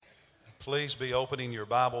Please be opening your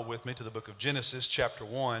Bible with me to the book of Genesis, chapter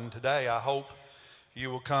 1. Today, I hope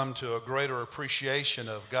you will come to a greater appreciation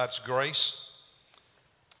of God's grace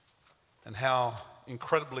and how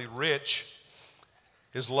incredibly rich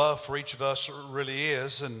His love for each of us really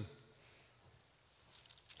is, and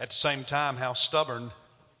at the same time, how stubborn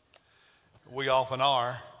we often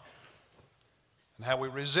are and how we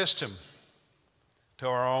resist Him to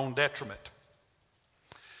our own detriment.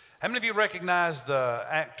 How many of you recognize the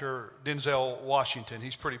actor Denzel Washington?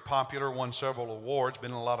 He's pretty popular, won several awards,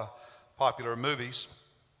 been in a lot of popular movies.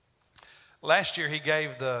 Last year he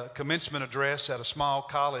gave the commencement address at a small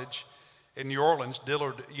college in New Orleans,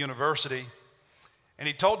 Dillard University, and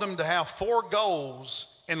he told them to have 4 goals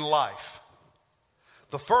in life.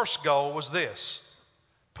 The first goal was this: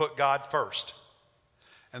 put God first.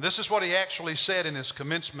 And this is what he actually said in his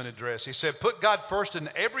commencement address. He said, put God first in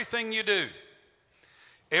everything you do.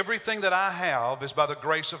 Everything that I have is by the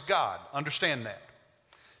grace of God. Understand that.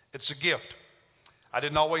 It's a gift. I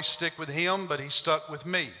didn't always stick with Him, but He stuck with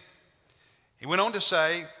me. He went on to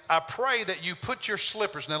say, I pray that you put your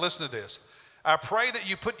slippers, now listen to this, I pray that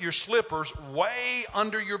you put your slippers way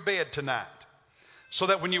under your bed tonight, so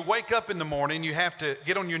that when you wake up in the morning, you have to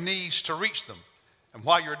get on your knees to reach them. And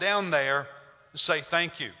while you're down there, say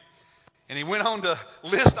thank you. And he went on to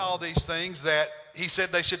list all these things that he said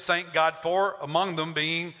they should thank God for, among them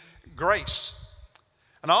being grace.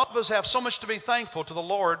 And all of us have so much to be thankful to the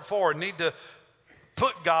Lord for and need to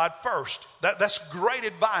put God first. That's great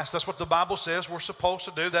advice. That's what the Bible says we're supposed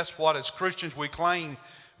to do. That's what as Christians we claim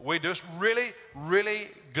we do. It's really, really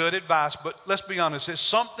good advice. But let's be honest, it's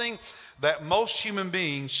something that most human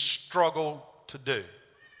beings struggle to do.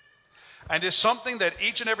 And it's something that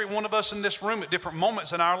each and every one of us in this room at different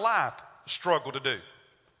moments in our life struggle to do.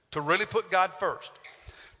 To really put God first.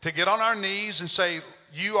 To get on our knees and say,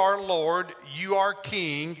 you are Lord, you are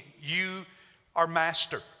King, you are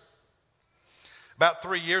Master. About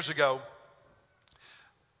 3 years ago,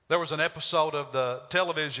 there was an episode of the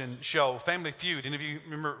television show Family Feud. Any of you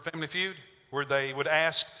remember Family Feud? Where they would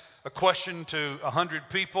ask a question to 100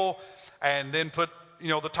 people and then put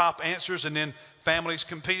the top answers, and then families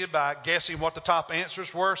competed by guessing what the top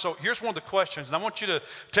answers were. So here's one of the questions, and I want you to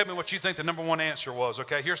tell me what you think the number one answer was,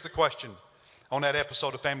 okay? Here's the question on that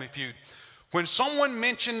episode of Family Feud. When someone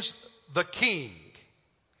mentions the king,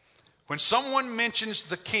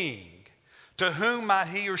 to whom might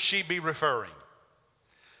he or she be referring?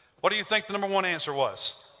 What do you think the number one answer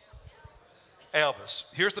was? Elvis.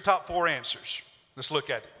 Here's the top 4 answers. Let's look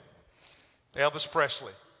at it. Elvis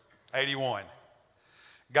Presley, 81.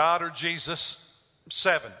 God or Jesus,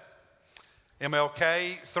 7.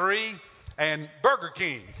 MLK, 3. And Burger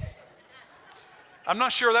King. I'm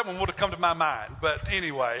not sure that one would have come to my mind, but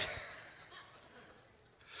anyway.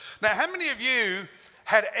 Now, how many of you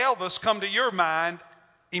had Elvis come to your mind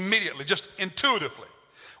immediately, just intuitively?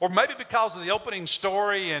 Or maybe because of the opening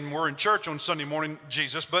story and we're in church on Sunday morning,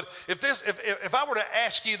 Jesus. But if I were to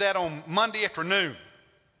ask you that on Monday afternoon,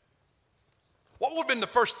 what would have been the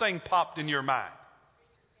first thing popped in your mind?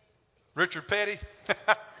 Richard Petty,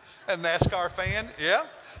 a NASCAR fan, yeah.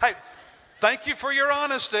 Hey, thank you for your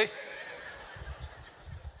honesty.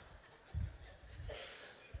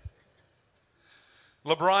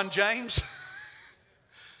 LeBron James.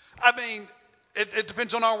 I mean, it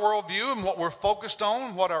depends on our worldview and what we're focused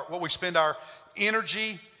on, what we spend our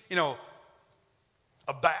energy,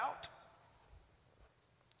 about.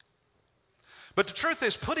 But the truth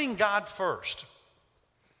is, putting God first,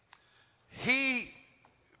 He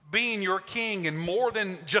being your king in more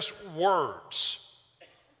than just words,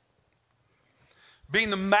 being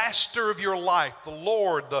the master of your life, the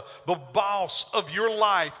Lord, the boss of your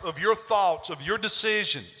life, of your thoughts, of your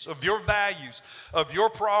decisions, of your values, of your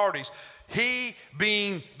priorities. He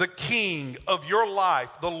being the king of your life,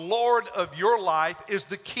 the Lord of your life, is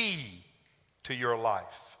the key to your life.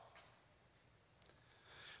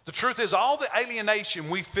 The truth is, all the alienation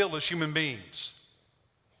we feel as human beings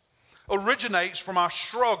originates from our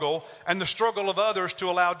struggle and the struggle of others to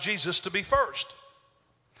allow Jesus to be first.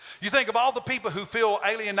 You think of all the people who feel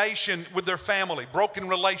alienation with their family, broken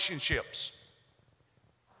relationships.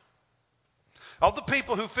 All the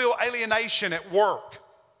people who feel alienation at work,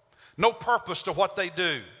 no purpose to what they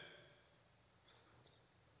do.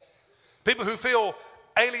 People who feel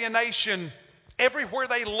alienation everywhere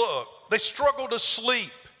they look. They struggle to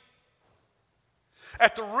sleep.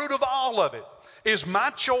 At the root of all of it is my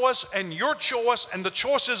choice and your choice and the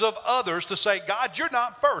choices of others to say, God, you're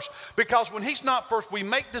not first. Because when he's not first, we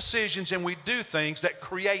make decisions and we do things that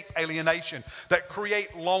create alienation, that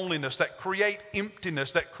create loneliness, that create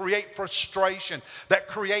emptiness, that create frustration, that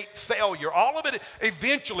create failure. All of it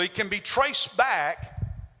eventually can be traced back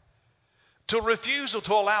to refusal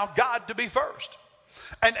to allow God to be first.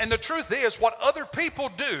 And the truth is, what other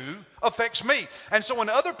people do affects me. And so when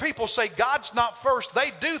other people say God's not first,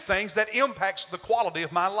 they do things that impacts the quality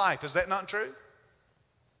of my life. Is that not true?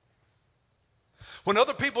 When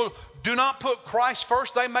other people do not put Christ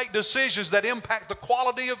first, they make decisions that impact the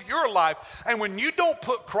quality of your life. And when you don't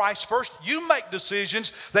put Christ first, you make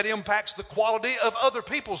decisions that impacts the quality of other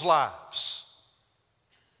people's lives.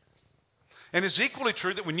 And it's equally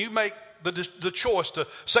true that when you make the choice to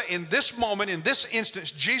say, in this moment, in this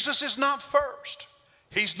instance, Jesus is not first.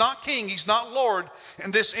 He's not king. He's not Lord.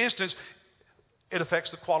 In this instance, it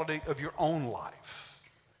affects the quality of your own life.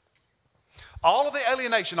 All of the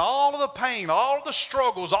alienation, all of the pain, all of the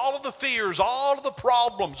struggles, all of the fears, all of the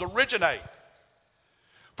problems originate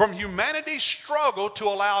from humanity's struggle to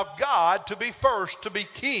allow God to be first, to be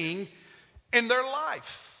king in their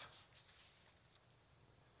life.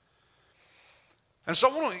 And so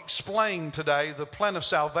I want to explain today the plan of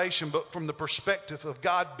salvation, but from the perspective of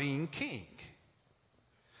God being king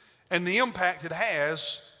and the impact it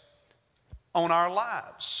has on our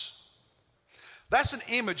lives. That's an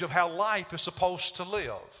image of how life is supposed to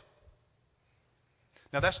live.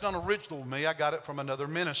 Now, that's not original with me. I got it from another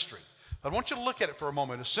ministry. But I want you to look at it for a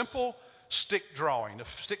moment. A simple stick drawing, a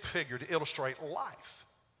stick figure to illustrate life.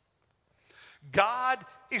 God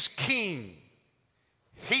is king.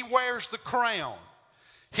 He wears the crown.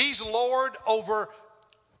 He's Lord over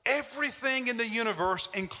everything in the universe,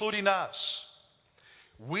 including us.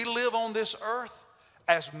 We live on this earth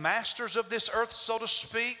as masters of this earth, so to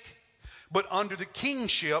speak, but under the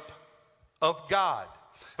kingship of God.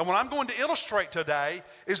 And what I'm going to illustrate today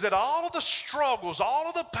is that all of the struggles, all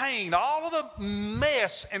of the pain, all of the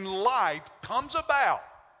mess in life comes about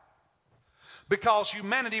because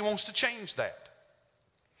humanity wants to change that.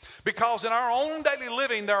 Because in our own daily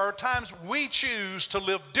living, there are times we choose to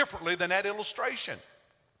live differently than that illustration.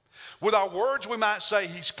 With our words, we might say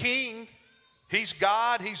he's king, he's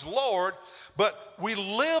God, he's Lord, but we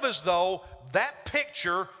live as though that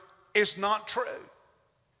picture is not true.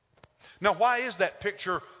 Now, why is that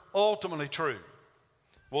picture ultimately true?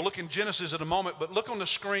 We'll look in Genesis in a moment, but look on the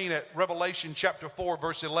screen at Revelation chapter 4,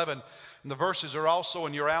 verse 11. And the verses are also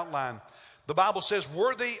in your outline. The Bible says,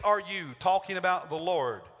 "Worthy are you," talking about the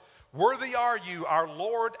Lord. "Worthy are you, our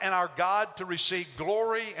Lord and our God, to receive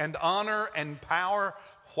glory and honor and power."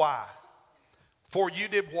 Why? For you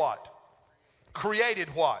did what?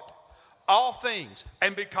 Created what? All things.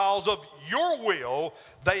 And because of your will,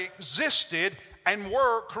 they existed and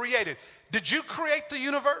were created. Did you create the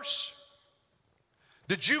universe?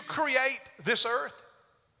 Did you create this earth?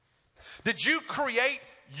 Did you create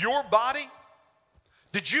your body?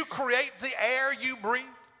 Did you create the air you breathe?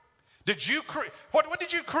 Did you create? What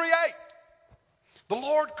did you create? The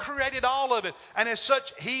Lord created all of it. And as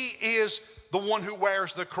such, he is the one who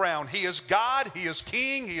wears the crown. He is God. He is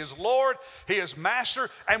King. He is Lord. He is Master.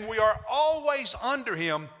 And we are always under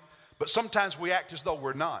him. But sometimes we act as though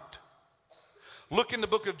we're not. Look in the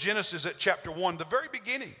book of Genesis at chapter 1, the very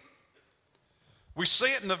beginning. We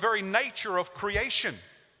see it in the very nature of creation.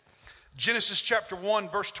 Genesis chapter 1,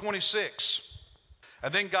 verse 26.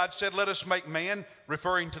 "And then God said, let us make man,"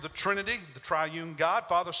 referring to the Trinity, the triune God,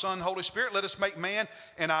 Father, Son, Holy Spirit. "Let us make man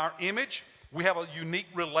in our image." We have a unique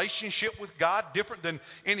relationship with God, different than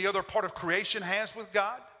any other part of creation has with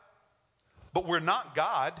God. But we're not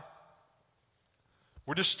God.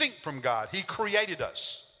 We're distinct from God. He created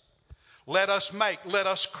us. Let us make, let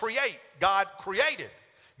us create. God created.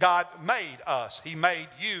 God made us. He made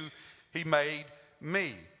you. He made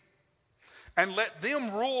me. "And let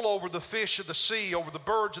them rule over the fish of the sea, over the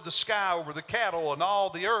birds of the sky, over the cattle and all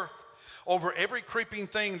the earth, over every creeping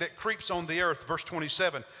thing that creeps on the earth." Verse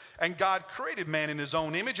 27. "And God created man in his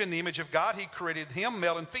own image. In the image of God he created him.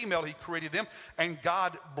 Male and female he created them. And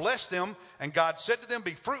God blessed them. And God said to them,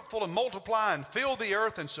 be fruitful and multiply and fill the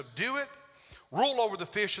earth and subdue it. Rule over the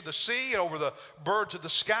fish of the sea, over the birds of the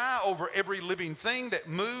sky, over every living thing that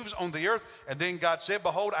moves on the earth. And then God said,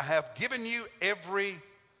 behold, I have given you everything."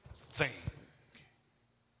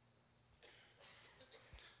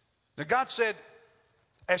 Now God said,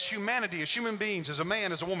 as humanity, as human beings, as a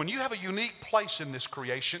man, as a woman, you have a unique place in this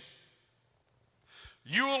creation.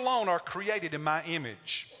 You alone are created in my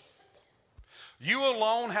image. You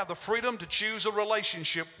alone have the freedom to choose a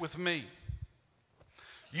relationship with me.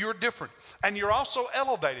 You're different. And you're also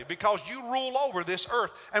elevated because you rule over this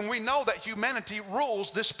earth. And we know that humanity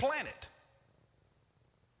rules this planet.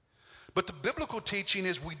 But the biblical teaching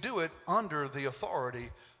is we do it under the authority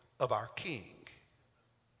of our King.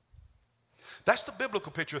 That's the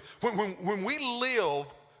biblical picture. When we live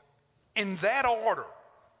in that order,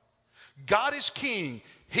 God is king.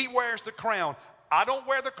 He wears the crown. I don't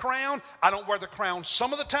wear the crown. I don't wear the crown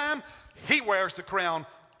some of the time. He wears the crown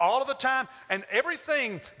all of the time. And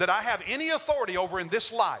everything that I have any authority over in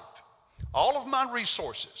this life, all of my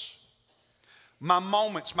resources, my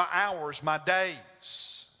moments, my hours, my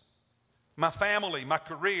days, my family, my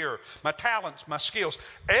career, my talents, my skills,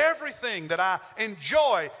 everything that I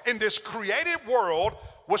enjoy in this created world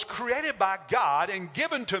was created by God and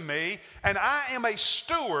given to me, and I am a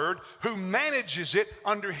steward who manages it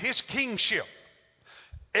under His kingship.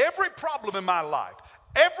 Every problem in my life,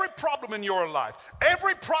 every problem in your life,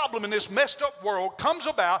 every problem in this messed up world comes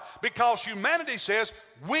about because humanity says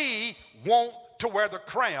we want to wear the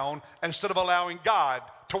crown instead of allowing God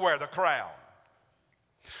to wear the crown.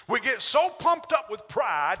 We get so pumped up with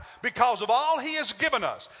pride because of all He has given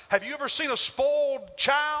us. Have you ever seen a spoiled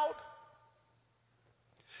child?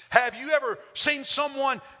 Have you ever seen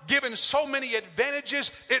someone given so many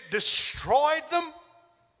advantages it destroyed them?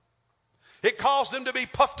 It caused them to be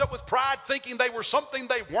puffed up with pride, thinking they were something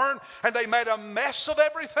they weren't, and they made a mess of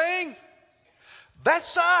everything.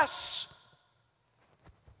 That's us.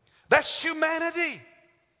 That's humanity.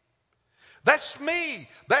 That's me.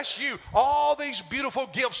 That's you. All these beautiful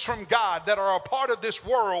gifts from God that are a part of this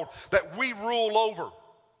world that we rule over.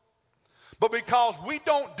 But because we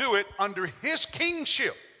don't do it under His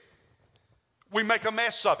kingship, we make a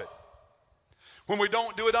mess of it. When we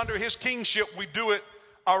don't do it under His kingship, we do it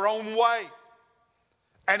our own way.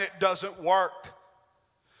 And it doesn't work.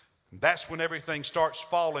 That's when everything starts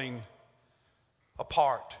falling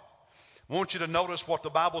apart. I want you to notice what the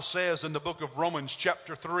Bible says in the book of Romans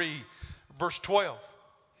chapter 3, verse 12.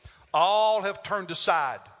 All have turned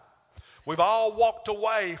aside. We've all walked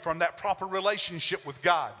away from that proper relationship with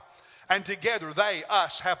God. And together they,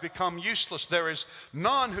 us, have become useless. There is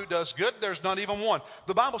none who does good. There's not even one.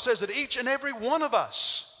 The Bible says that each and every one of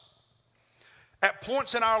us at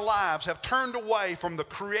points in our lives have turned away from the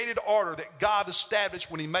created order that God established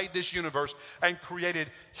when He made this universe and created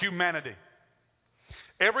humanity.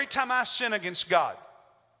 Every time I sin against God,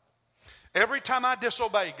 every time I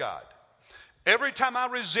disobey God, every time I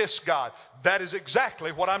resist God, that is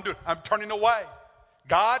exactly what I'm doing. I'm turning away.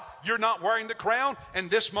 God, you're not wearing the crown. In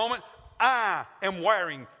this moment, I am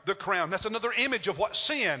wearing the crown. That's another image of what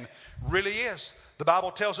sin really is. The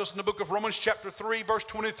Bible tells us in the book of Romans chapter 3, verse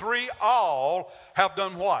 23, all have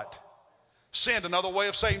done what? Sinned. Another way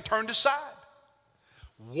of saying turned aside.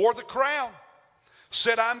 Wore the crown.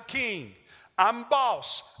 Said, I'm king. I'm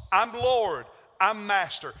boss. I'm Lord. I'm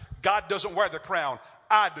master. God doesn't wear the crown.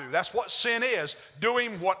 I do. That's what sin is.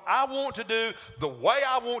 Doing what I want to do, the way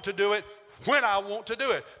I want to do it, when I want to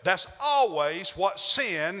do it. That's always what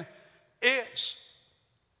sin is.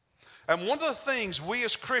 And one of the things we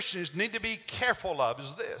as Christians need to be careful of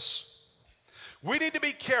is this. We need to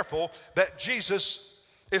be careful that Jesus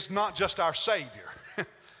is not just our Savior.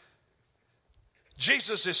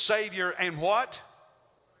 Jesus is Savior and what?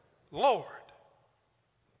 Lord.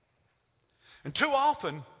 And too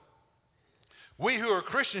often, we who are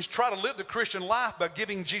Christians try to live the Christian life by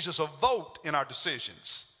giving Jesus a vote in our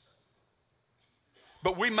decisions.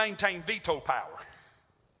 But we maintain veto power.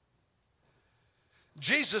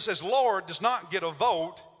 Jesus as Lord does not get a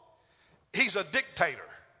vote. He's a dictator.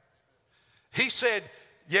 He said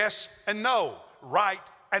yes and no, right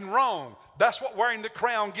and wrong. That's what wearing the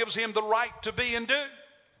crown gives Him the right to be and do.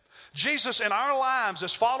 Jesus in our lives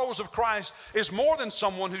as followers of Christ is more than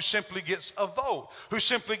someone who simply gets a vote, who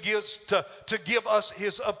simply gets to give us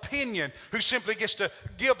His opinion, who simply gets to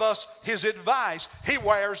give us His advice. He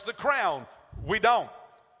wears the crown. We don't.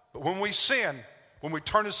 But when we sin, when we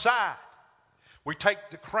turn aside, we take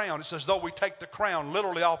the crown. It's as though we take the crown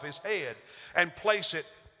literally off His head and place it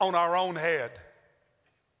on our own head.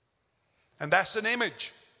 And that's an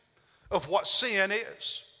image of what sin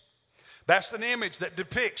is. That's an image that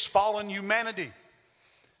depicts fallen humanity.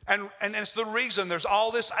 And it's the reason there's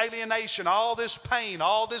all this alienation, all this pain,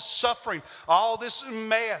 all this suffering, all this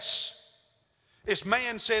mess. It's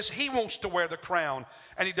man says he wants to wear the crown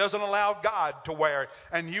and he doesn't allow God to wear it.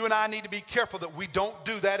 And you and I need to be careful that we don't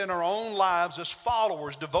do that in our own lives as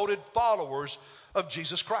followers, devoted followers of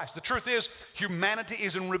Jesus Christ. The truth is, humanity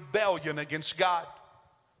is in rebellion against God.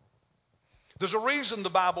 There's a reason the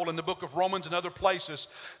Bible in the book of Romans and other places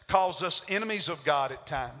calls us enemies of God at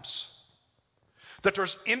times. That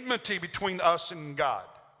there's enmity between us and God.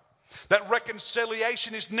 That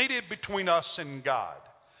reconciliation is needed between us and God.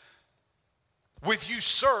 We've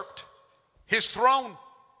usurped His throne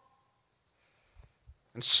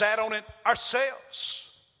and sat on it ourselves.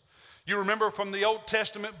 You remember from the Old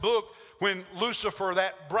Testament book when Lucifer,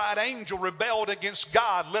 that bright angel, rebelled against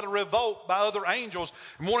God, led a revolt by other angels,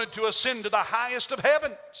 and wanted to ascend to the highest of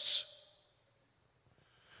heavens.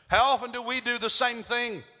 How often do we do the same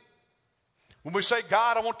thing? When we say,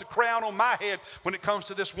 God, I want the crown on my head when it comes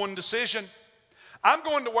to this one decision. I'm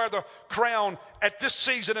going to wear the crown at this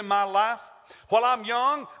season in my life. While I'm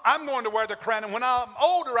young, I'm going to wear the crown. And when I'm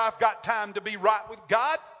older, I've got time to be right with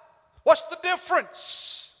God. What's the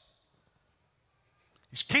difference?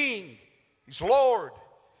 He's King. He's Lord.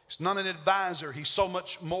 He's not an advisor. He's so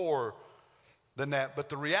much more than that. But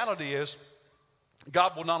the reality is,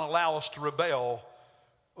 God will not allow us to rebel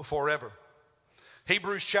forever.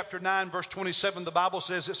 Hebrews chapter 9, verse 27, the Bible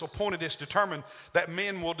says it's appointed, it's determined that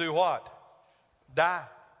men will do what? Die.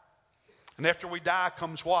 And after we die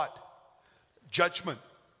comes what? Judgment.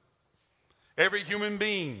 Every human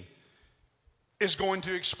being is going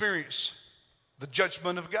to experience the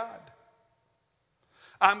judgment of God.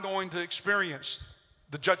 I'm going to experience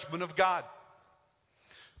the judgment of God.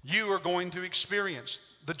 You are going to experience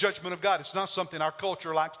the judgment of God. It's not something our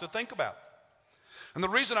culture likes to think about. And the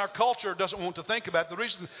reason our culture doesn't want to think about it, the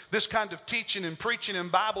reason this kind of teaching and preaching in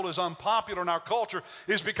Bible is unpopular in our culture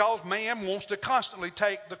is because man wants to constantly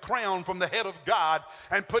take the crown from the head of God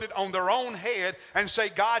and put it on their own head and say,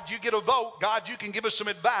 God, you get a vote. God, you can give us some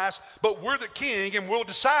advice, but we're the king and we'll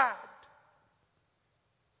decide.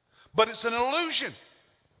 But it's an illusion.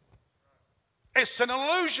 It's an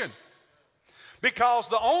illusion. Because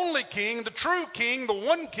the only king, the true king, the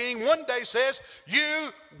one king, one day says, you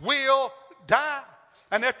will die.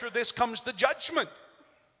 And after this comes the judgment.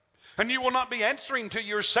 And you will not be answering to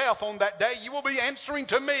yourself on that day. You will be answering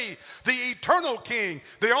to me, the eternal king,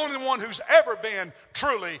 the only one who's ever been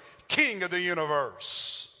truly king of the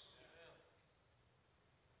universe.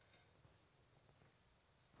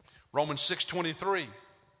 Romans 6:23.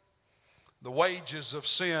 The wages of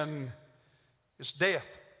sin is death.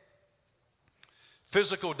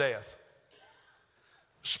 Physical death.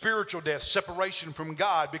 Spiritual death, separation from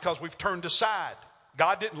God because we've turned aside.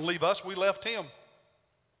 God didn't leave us, we left Him.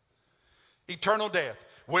 Eternal death.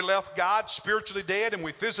 We left God spiritually dead and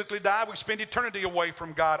we physically died. We spend eternity away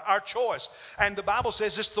from God, our choice. And the Bible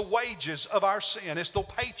says it's the wages of our sin. It's the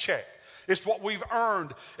paycheck. It's what we've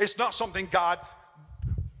earned. It's not something God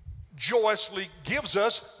joyously gives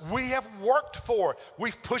us. We have worked for it.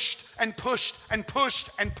 We've pushed and pushed and pushed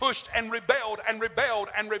and pushed and rebelled and rebelled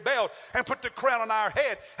and rebelled and put the crown on our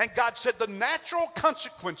head. And God said the natural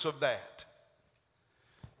consequence of that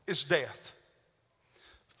is death.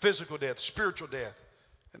 Physical death, spiritual death,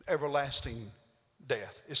 and everlasting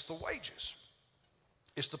death. It's the wages.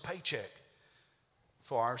 It's the paycheck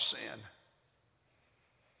for our sin.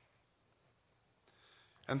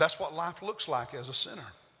 And that's what life looks like as a sinner.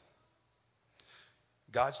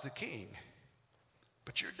 God's the king,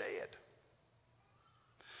 but you're dead.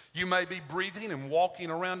 You may be breathing and walking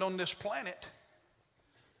around on this planet,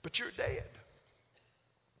 but you're dead.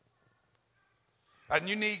 And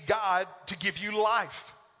you need God to give you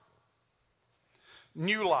life.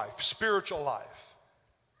 New life, spiritual life.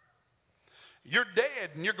 You're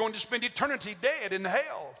dead and you're going to spend eternity dead in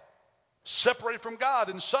hell, separated from God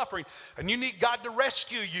and suffering. And you need God to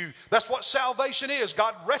rescue you. That's what salvation is,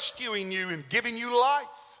 God rescuing you and giving you life.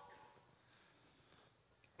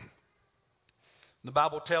 The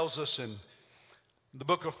Bible tells us in the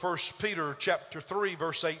book of 1 Peter chapter 3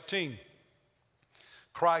 verse 18,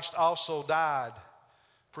 Christ also died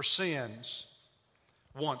for sins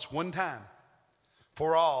once, one time,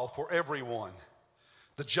 for all, for everyone.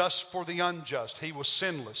 The just for the unjust. He was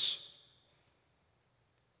sinless.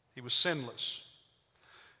 He was sinless.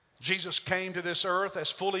 Jesus came to this earth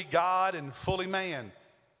as fully God and fully man.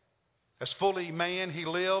 As fully man, He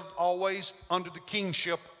lived always under the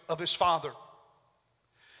kingship of His Father.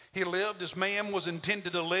 He lived as man was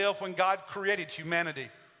intended to live when God created humanity.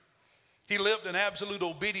 He lived in absolute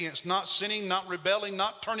obedience, not sinning, not rebelling,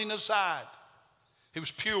 not turning aside. He was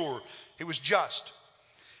pure. He was just.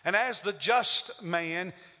 And as the just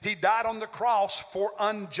man, He died on the cross for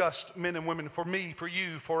unjust men and women, for me, for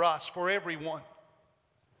you, for us, for everyone.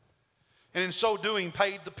 And in so doing,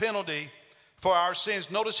 paid the penalty for our sins.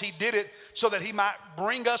 Notice He did it so that He might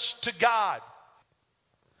bring us to God.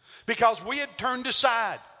 Because we had turned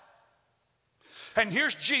aside. And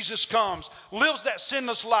here's Jesus comes, lives that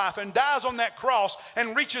sinless life and dies on that cross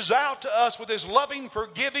and reaches out to us with His loving,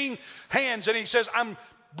 forgiving hands. And He says, I'm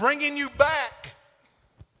bringing you back.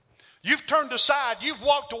 You've turned aside. You've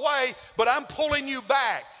walked away, but I'm pulling you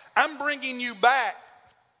back. I'm bringing you back.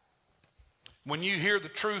 When you hear the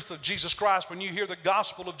truth of Jesus Christ, when you hear the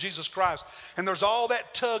gospel of Jesus Christ, and there's all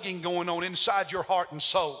that tugging going on inside your heart and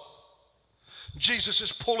soul, Jesus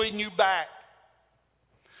is pulling you back.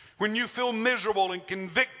 When you feel miserable and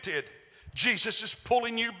convicted, Jesus is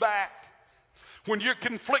pulling you back. When you're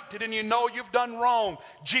conflicted and you know you've done wrong,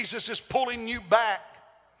 Jesus is pulling you back.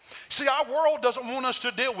 See, our world doesn't want us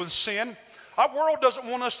to deal with sin. Our world doesn't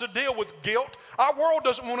want us to deal with guilt. Our world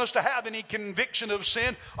doesn't want us to have any conviction of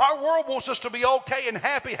sin. Our world wants us to be okay and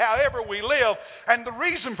happy however we live. And the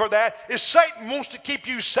reason for that is Satan wants to keep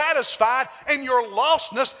you satisfied in your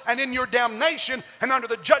lostness and in your damnation and under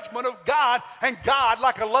the judgment of God. And God,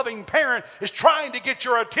 like a loving parent, is trying to get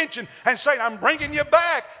your attention and saying, I'm bringing you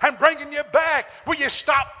back. I'm bringing you back. Will you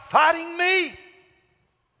stop fighting me?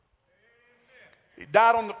 He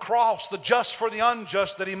died on the cross, the just for the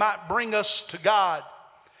unjust, that he might bring us to God.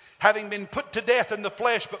 Having been put to death in the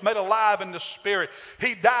flesh, but made alive in the spirit.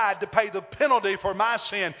 He died to pay the penalty for my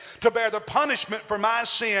sin, to bear the punishment for my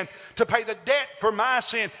sin, to pay the debt for my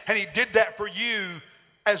sin. And he did that for you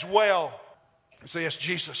as well. So yes,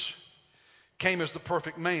 Jesus came as the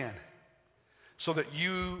perfect man so that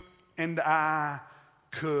you and I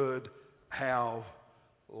could have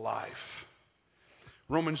life.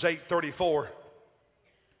 Romans 8:34.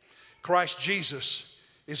 Christ Jesus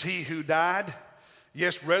is he who died,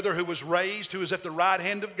 yes, rather who was raised, who is at the right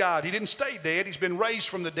hand of God. He didn't stay dead. He's been raised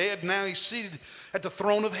from the dead. Now he's seated at the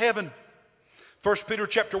throne of heaven. 1 Peter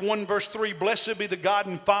chapter 1 verse 3, blessed be the God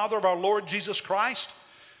and Father of our Lord Jesus Christ.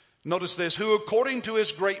 Notice this, who according to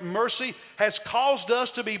his great mercy has caused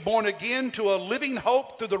us to be born again to a living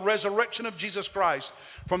hope through the resurrection of Jesus Christ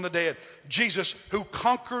from the dead. Jesus, who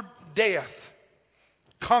conquered death,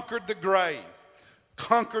 conquered the grave,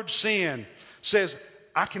 conquered sin, says,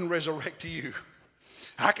 I can resurrect you.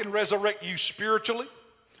 I can resurrect you spiritually.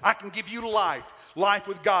 I can give you life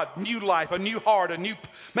with God, new life, a new heart,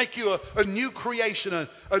 make you a new creation,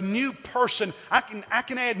 a new person. I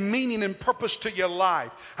can add meaning and purpose to your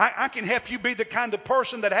life. I can help you be the kind of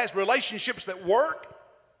person that has relationships that work.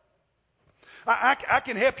 I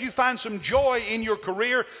can help you find some joy in your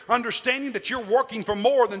career, understanding that you're working for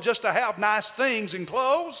more than just to have nice things and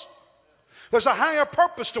clothes. There's a higher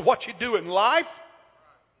purpose to what you do in life.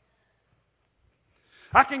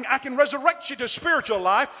 I can resurrect you to spiritual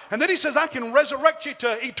life. And then he says, I can resurrect you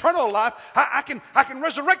to eternal life. I can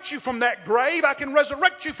resurrect you from that grave. I can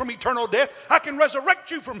resurrect you from eternal death. I can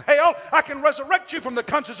resurrect you from hell. I can resurrect you from the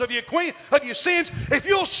conscience of your sins. If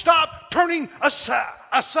you'll stop turning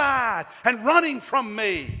aside and running from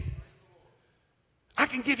me, I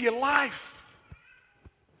can give you life.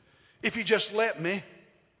 If you just let me.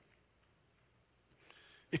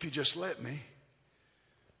 If you just let me.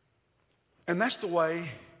 And that's the way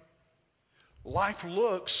life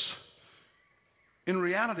looks in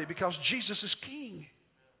reality, because Jesus is king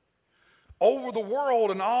over the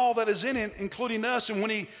world and all that is in it, including us. And when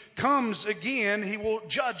he comes again, he will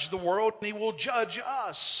judge the world and he will judge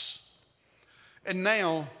us. And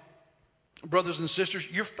now, brothers and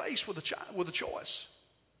sisters, you're faced with a choice.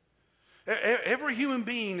 Every human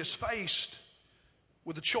being is faced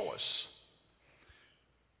with a choice.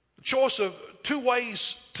 A choice of two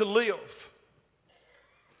ways to live.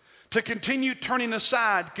 To continue turning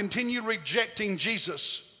aside, continue rejecting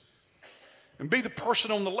Jesus, and be the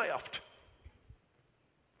person on the left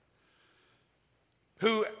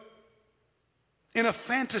who, in a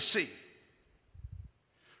fantasy,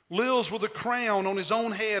 lives with a crown on his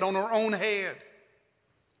own head, on her own head,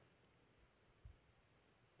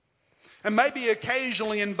 and maybe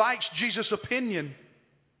occasionally invites Jesus' opinion,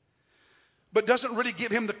 but doesn't really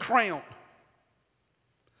give him the crown.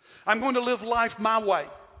 I'm going to live life my way.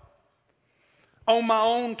 On my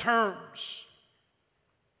own terms.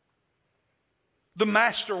 The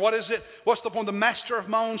master, what is it? What's the point? The master of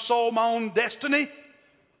my own soul, my own destiny.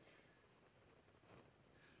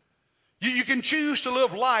 You can choose to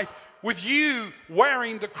live life with you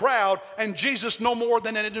wearing the crowd and Jesus no more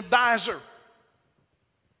than an advisor.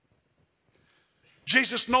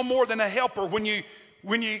 Jesus no more than a helper when you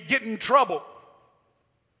get in trouble.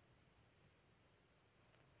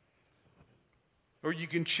 Or you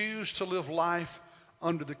can choose to live life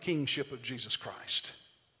under the kingship of Jesus Christ.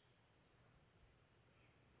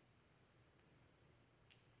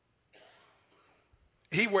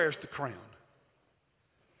 He wears the crown.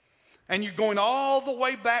 And you're going all the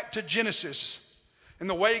way back to Genesis. And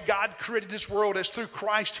the way God created this world is through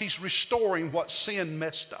Christ. He's restoring what sin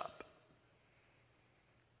messed up.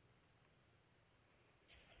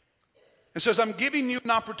 It says, I'm giving you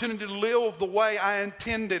an opportunity to live the way I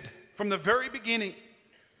intended from the very beginning,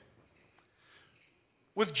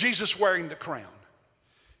 with Jesus wearing the crown,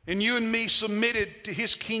 and you and me submitted to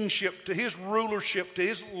his kingship, to his rulership, to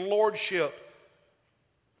his lordship,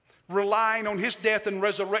 relying on his death and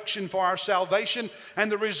resurrection for our salvation,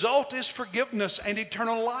 and the result is forgiveness and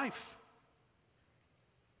eternal life.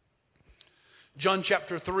 John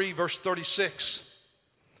chapter 3, verse 36.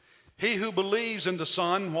 He who believes in the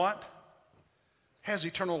Son, what? Has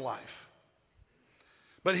eternal life.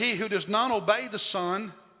 But he who does not obey the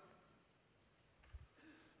Son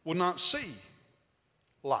will not see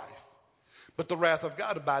life, but the wrath of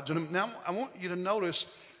God abides in him. Now, I want you to notice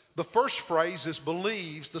the first phrase is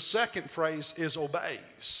believes. The second phrase is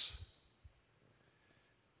obeys.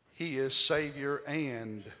 He is Savior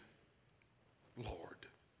and Lord.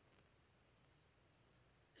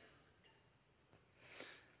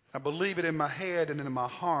 I believe it in my head and in my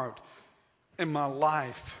heart, and my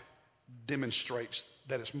life demonstrates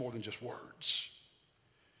that it's more than just words.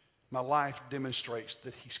 My life demonstrates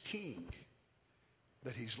that he's King,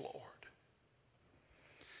 that he's Lord.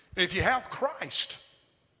 And if you have Christ,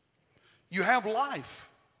 you have life.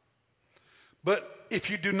 But if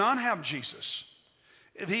you do not have Jesus,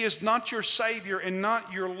 if he is not your Savior and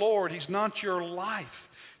not your Lord, he's not your life,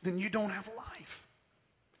 then you don't have life.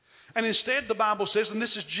 And instead, the Bible says, and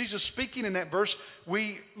this is Jesus speaking in that verse,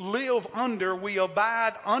 we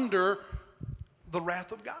abide under the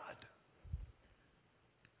wrath of God.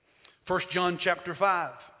 1 John chapter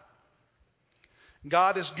 5.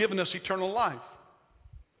 God has given us eternal life.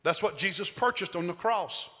 That's what Jesus purchased on the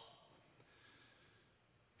cross.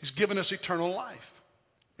 He's given us eternal life.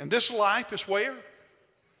 And this life is where?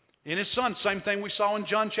 In his Son. Same thing we saw in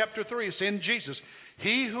John chapter 3. It's in Jesus.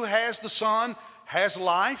 He who has the Son has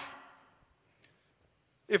life.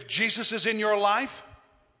 If Jesus is in your life,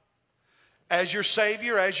 as your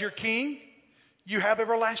Savior, as your King, you have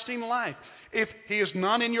everlasting life. If he is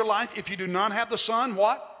not in your life, if you do not have the Son,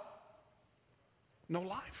 what? No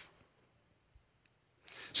life.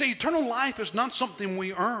 See, eternal life is not something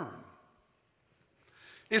we earn.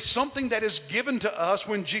 It's something that is given to us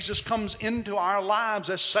when Jesus comes into our lives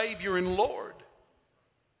as Savior and Lord.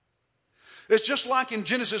 It's just like in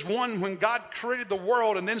Genesis 1 when God created the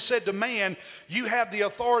world and then said to man, you have the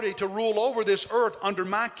authority to rule over this earth under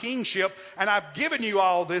my kingship, and I've given you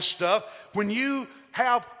all this stuff. When you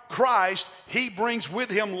have Christ, he brings with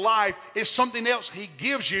him life. It's something else he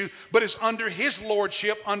gives you, but it's under his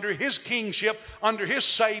lordship, under his kingship, under his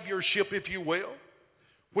saviorship, if you will.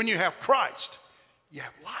 When you have Christ, you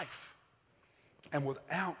have life. And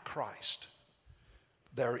without Christ,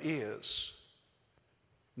 there is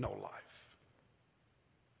no life.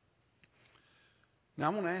 Now,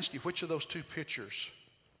 I want to ask you, which of those two pictures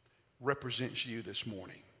represents you this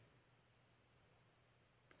morning?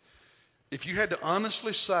 If you had to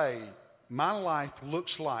honestly say, my life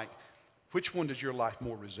looks like, which one does your life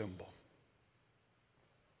more resemble?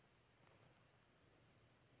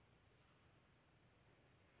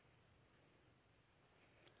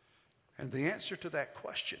 And the answer to that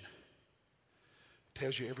question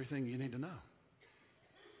tells you everything you need to know.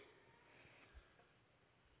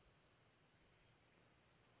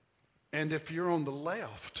 And if you're on the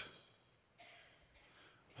left,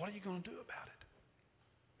 what are you going to do about it?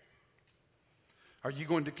 Are you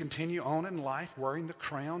going to continue on in life wearing the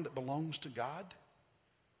crown that belongs to God?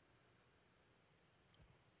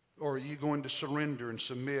 Or are you going to surrender and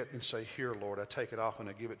submit and say, here, Lord, I take it off and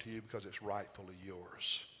I give it to you because it's rightfully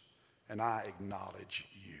yours. And I acknowledge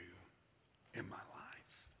you in my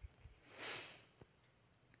life.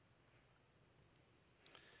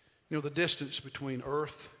 You know, the distance between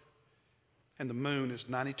Earth and the moon is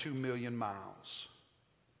 92 million miles.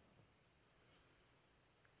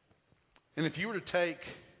 And if you were to take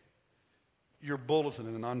your bulletin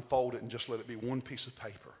and unfold it and just let it be one piece of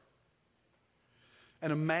paper,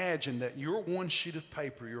 and imagine that your one sheet of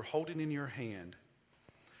paper you're holding in your hand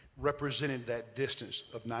represented that distance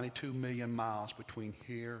of 92 million miles between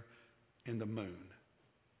here and the moon.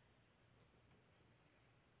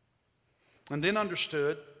 And then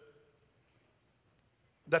understood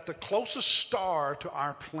that the closest star to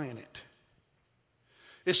our planet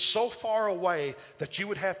is so far away that you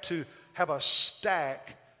would have to have a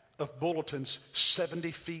stack of bulletins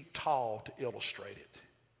 70 feet tall to illustrate it.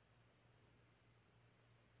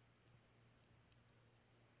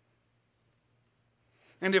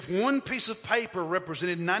 And if one piece of paper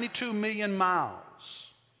represented 92 million miles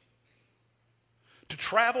to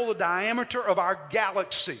travel the diameter of our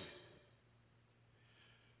galaxy,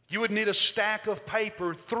 you would need a stack of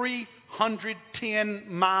paper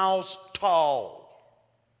 310 miles tall.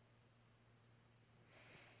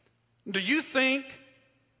 Do you think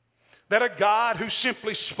that a God who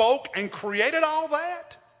simply spoke and created all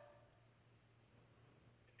that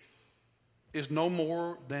is no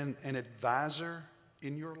more than an advisor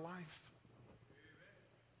in your life?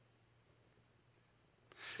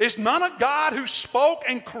 Is not a God who spoke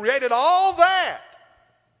and created all that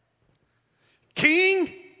King,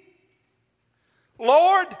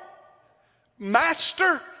 Lord,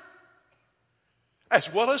 Master,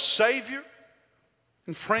 as well as Savior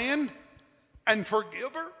and friend and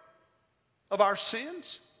forgiver of our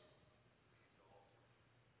sins?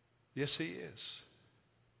 Yes, He is.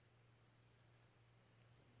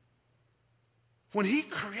 When He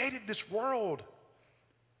created this world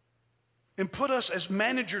and put us as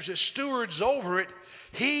managers, as stewards over it,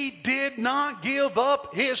 He did not give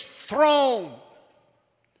up His throne.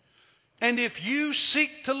 And if you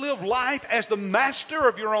seek to live life as the master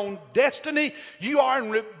of your own destiny, you are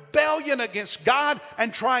in rebellion against God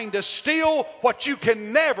and trying to steal what you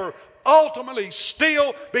can never ultimately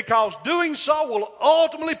steal, because doing so will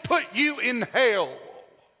ultimately put you in hell.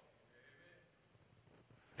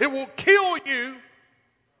 It will kill you.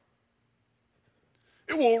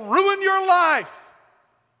 It will ruin your life.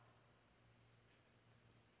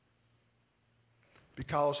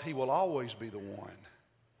 Because He will always be the one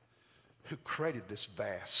who created this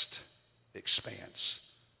vast expanse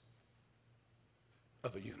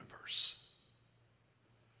of a universe.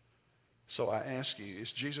 So I ask you,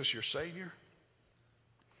 is Jesus your Savior?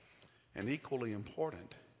 And equally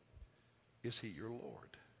important, is He your Lord?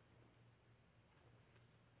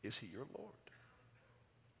 Is He your Lord?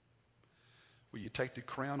 Will you take the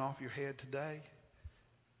crown off your head today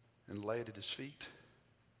and lay it at His feet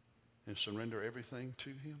and surrender everything to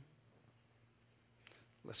Him?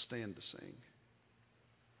 Let's stand to sing.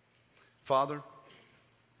 Father,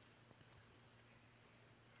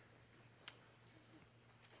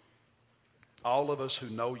 all of us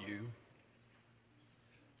who know You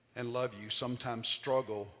and love You sometimes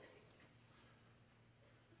struggle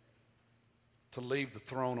to leave the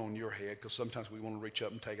throne on Your head, because sometimes we want to reach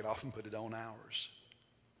up and take it off and put it on ours.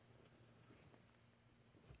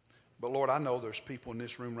 But Lord, I know there's people in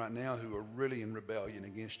this room right now who are really in rebellion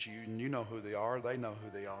against You, and You know who they are. They know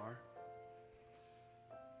who they are.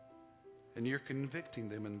 And You're convicting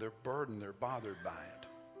them, and they're burdened, they're bothered by it.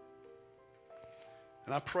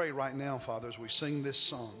 And I pray right now, Father, as we sing this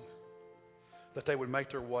song, that they would make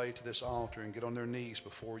their way to this altar and get on their knees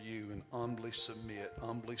before You and humbly submit,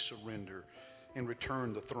 humbly surrender, and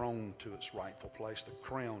return the throne to its rightful place, the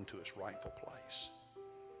crown to its rightful place.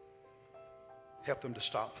 Help them to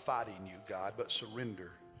stop fighting You, God, but surrender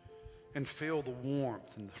and feel the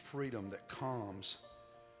warmth and the freedom that comes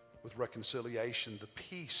with reconciliation, the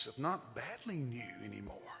peace of not battling You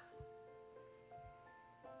anymore.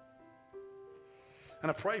 And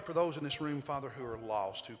I pray for those in this room, Father, who are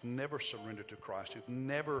lost, who've never surrendered to Christ, who've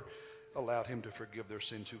never allowed Him to forgive their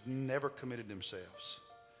sins, who've never committed themselves.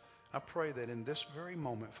 I pray that in this very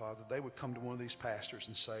moment, Father, they would come to one of these pastors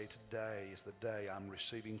and say, today is the day I'm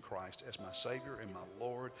receiving Christ as my Savior and my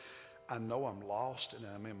Lord. I know I'm lost and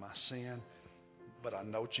I'm in my sin, but I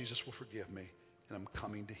know Jesus will forgive me, and I'm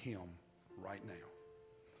coming to Him right now.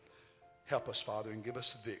 Help us, Father, and give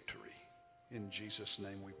us victory. In Jesus'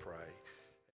 name we pray.